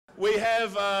We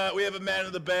have a man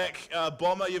in the back.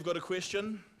 Bomber, you've got a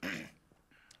question?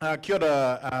 Kia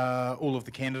ora, all of the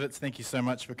candidates. Thank you so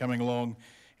much for coming along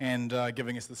and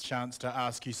giving us this chance to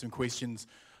ask you some questions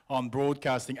on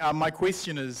broadcasting. My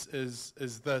question is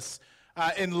this.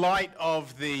 In light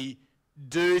of the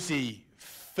dirty,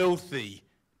 filthy,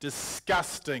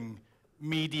 disgusting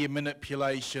media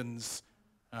manipulations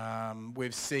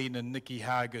we've seen in Nicky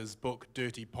Hager's book,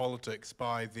 Dirty Politics,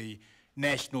 by the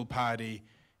National Party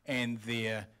and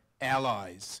their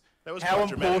allies, how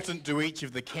important do each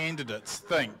of the candidates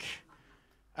think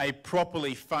a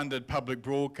properly funded public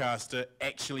broadcaster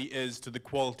actually is to the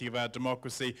quality of our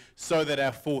democracy, so that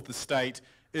our fourth estate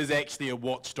is actually a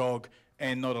watchdog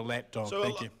and not a lapdog? So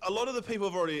Thank you. A lot of the people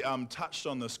have already touched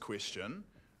on this question.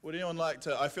 Would anyone like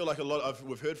to? I feel like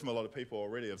we've heard from a lot of people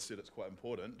already. Have said it's quite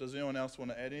important. Does anyone else want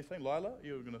to add anything? Lila,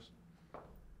 you were going to.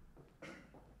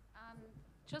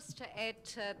 Just to add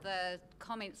to the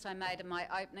comments I made in my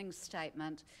opening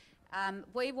statement,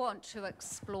 we want to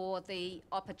explore the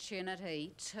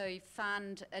opportunity to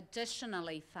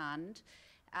additionally fund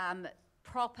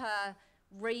proper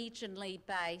regionally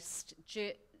based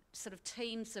sort of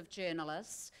teams of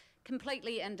journalists,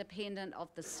 completely independent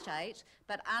of the state,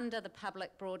 but under the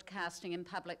public broadcasting and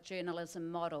public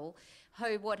journalism model,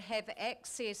 who would have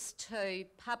access to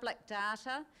public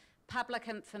data, public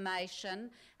information,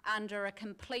 under a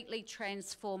completely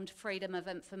transformed freedom of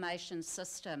information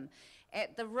system.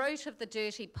 At the root of the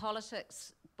Dirty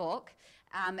Politics book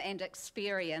and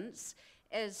experience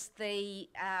is the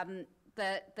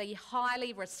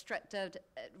highly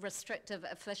restrictive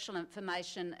official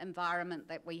information environment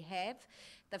that we have,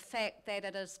 the fact that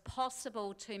it is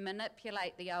possible to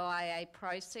manipulate the OIA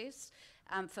process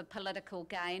for political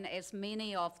gain, as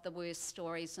many of the worst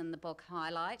stories in the book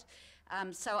highlight.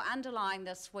 So underlying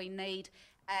this, we need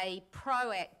a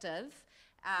proactive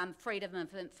freedom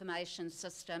of information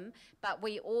system, but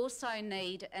we also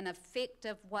need an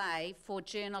effective way for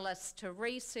journalists to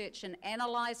research and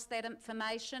analyse that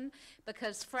information,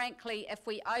 because frankly, if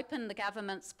we open the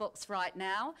government's books right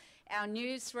now, our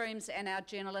newsrooms and our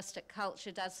journalistic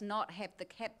culture does not have the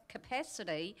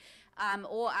capacity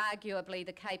or arguably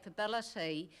the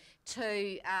capability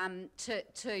to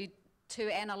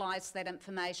analyse that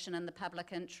information in the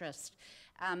public interest.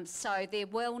 So there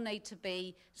will need to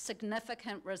be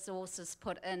significant resources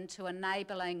put into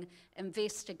enabling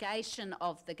investigation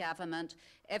of the government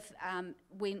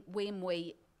when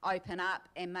we open up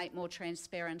and make more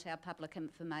transparent our public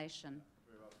information.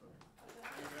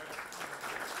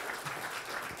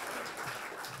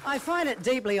 I find it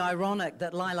deeply ironic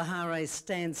that Lila Harre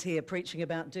stands here preaching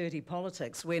about dirty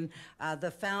politics when the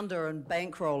founder and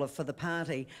bankroller for the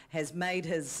party has made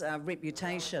his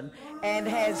reputation and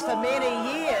has for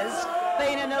many years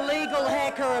been an illegal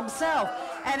hacker himself.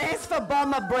 And as for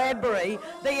Bomber Bradbury,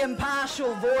 the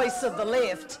impartial voice of the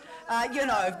left, you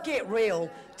know, get real.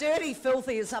 Dirty,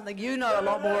 filthy is something you know a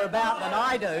lot more about than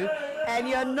I do, and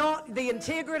you're not, the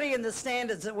integrity and the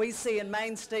standards that we see in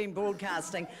mainstream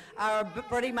broadcasting are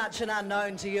pretty much an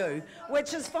unknown to you,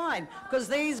 which is fine, because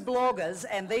these bloggers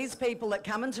and these people that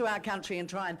come into our country and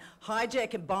try and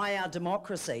hijack and buy our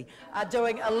democracy are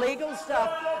doing illegal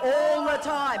stuff all the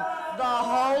time, the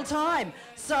whole time.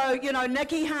 So, you know,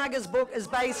 Nicky Hager's book is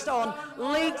based on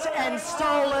leaked and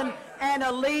stolen and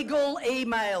illegal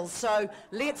emails. So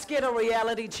let's get a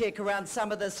reality check around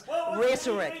some of this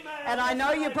rhetoric. And I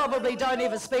know you probably don't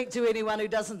ever speak to anyone who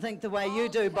doesn't think the way you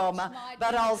do, Bomber,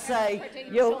 but I'll say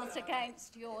you'll...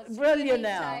 Will you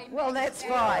now? Well, that's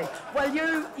fine. Well,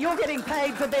 you're getting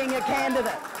paid for being a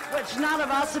candidate, which none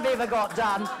of us have ever got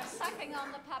done. Sucking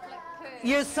on the public purse.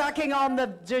 You're sucking on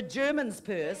the German's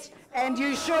purse, and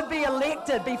you should be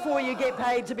elected before you get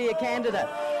paid to be a candidate.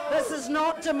 This is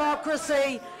not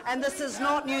democracy, and this is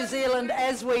not New Zealand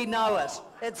as we know it.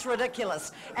 It's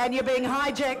ridiculous. And you're being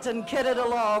hijacked and kidded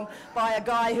along by a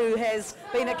guy who has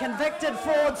been a convicted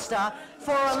fraudster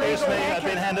for illegal Excuse me, hacking. I've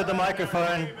been handed the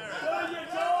microphone.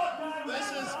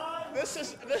 This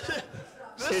is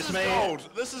gold.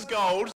 This is gold.